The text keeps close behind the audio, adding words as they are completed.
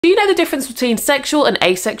Do you know the difference between sexual and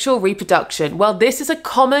asexual reproduction? Well, this is a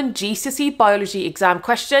common GCSE Biology exam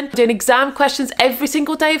question. I'm doing exam questions every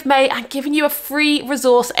single day of May and giving you a free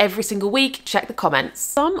resource every single week. Check the comments.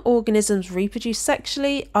 Some organisms reproduce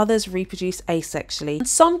sexually, others reproduce asexually, and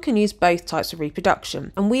some can use both types of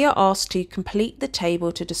reproduction. And we are asked to complete the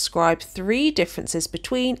table to describe 3 differences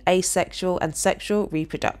between asexual and sexual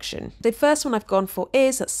reproduction. The first one I've gone for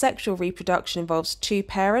is that sexual reproduction involves 2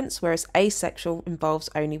 parents, whereas asexual involves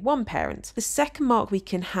only 1 parent. The second mark we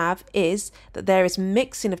can have is that there is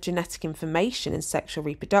mixing of genetic information in sexual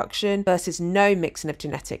reproduction versus no mixing of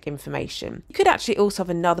genetic information. You could actually also have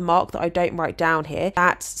another mark that I don't write down here,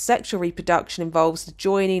 that sexual reproduction involves the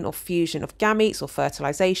joining or fusion of gametes or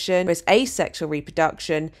fertilization, whereas asexual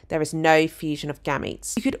reproduction, there is no fusion of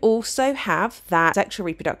gametes. You could also have that sexual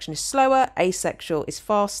reproduction is slower, asexual is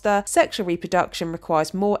faster, sexual reproduction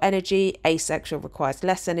requires more energy, asexual requires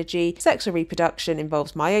less energy, sexual reproduction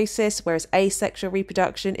involves meiosis, whereas asexual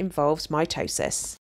reproduction involves mitosis.